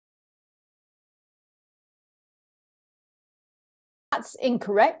That's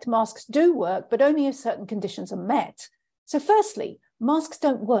incorrect. Masks do work, but only if certain conditions are met. So firstly, masks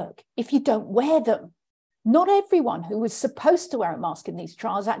don't work if you don't wear them. Not everyone who was supposed to wear a mask in these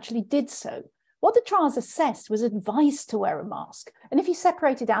trials actually did so. What the trials assessed was advice to wear a mask. And if you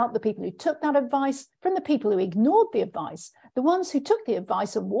separated out the people who took that advice from the people who ignored the advice, the ones who took the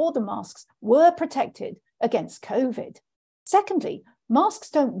advice and wore the masks were protected against COVID. Secondly, masks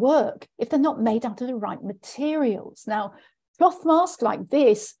don't work if they're not made out of the right materials. Now, cloth mask like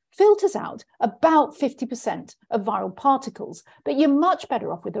this filters out about 50% of viral particles, but you're much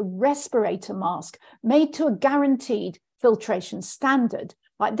better off with a respirator mask made to a guaranteed filtration standard,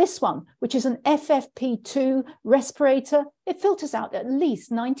 like this one, which is an FFP2 respirator. It filters out at least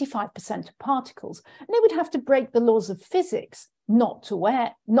 95% of particles, and it would have to break the laws of physics not to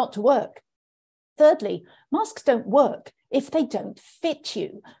work. Thirdly, masks don't work if they don't fit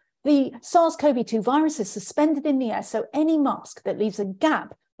you. The SARS-CoV-2 virus is suspended in the air, so any mask that leaves a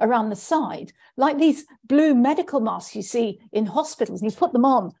gap around the side, like these blue medical masks you see in hospitals, and you put them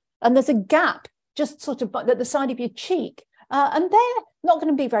on, and there's a gap just sort of at the side of your cheek, and they're not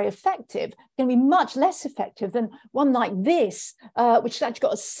going to be very effective. They're going to be much less effective than one like this, which has actually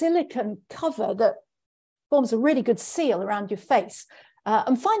got a silicone cover that forms a really good seal around your face.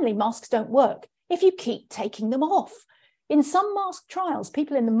 And finally, masks don't work if you keep taking them off. In some mask trials,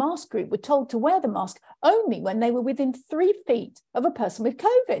 people in the mask group were told to wear the mask only when they were within 3 feet of a person with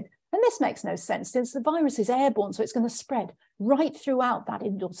COVID. And this makes no sense since the virus is airborne, so it's going to spread right throughout that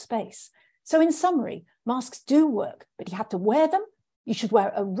indoor space. So in summary, masks do work, but you have to wear them. You should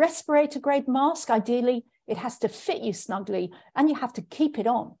wear a respirator grade mask. Ideally, it has to fit you snugly, and you have to keep it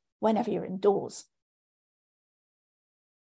on whenever you're indoors.